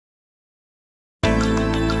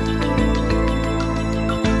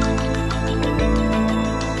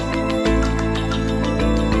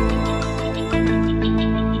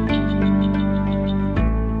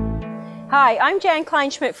Hi, I'm Janet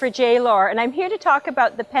Kleinschmidt for Jaylor, and I'm here to talk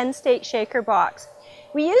about the Penn State Shaker Box.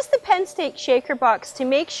 We use the Penn State Shaker Box to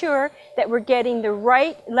make sure that we're getting the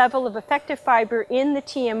right level of effective fiber in the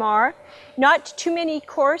TMR, not too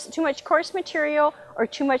much coarse material or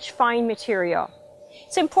too much fine material.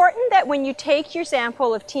 It's important that when you take your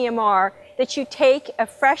sample of TMR, that you take a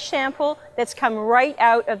fresh sample that's come right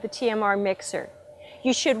out of the TMR mixer.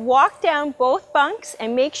 You should walk down both bunks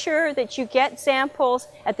and make sure that you get samples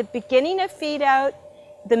at the beginning of feed out,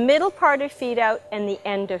 the middle part of feed out, and the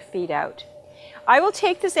end of feed out. I will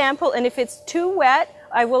take the sample, and if it's too wet,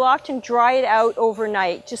 I will often dry it out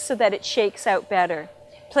overnight just so that it shakes out better.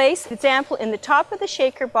 Place the sample in the top of the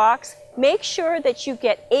shaker box. Make sure that you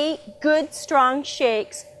get 8 good strong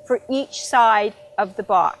shakes for each side of the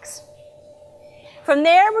box. From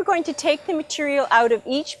there, we're going to take the material out of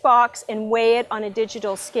each box and weigh it on a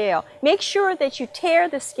digital scale. Make sure that you tare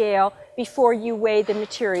the scale before you weigh the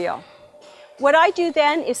material. What I do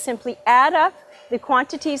then is simply add up the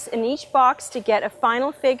quantities in each box to get a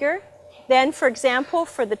final figure. Then, for example,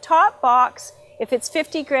 for the top box, if it's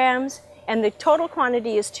 50 grams and the total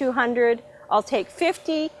quantity is 200, I'll take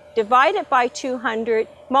 50, divide it by 200,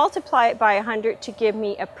 multiply it by 100 to give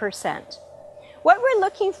me a percent. What we're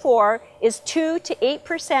looking for is 2 to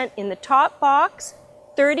 8% in the top box,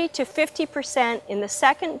 30 to 50% in the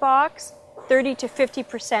second box, 30 to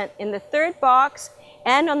 50% in the third box,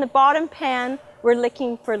 and on the bottom pan, we're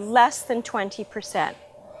looking for less than 20%.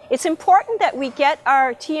 It's important that we get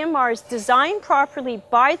our TMRs designed properly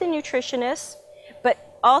by the nutritionists, but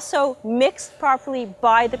also mixed properly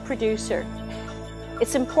by the producer.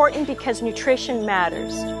 It's important because nutrition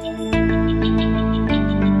matters.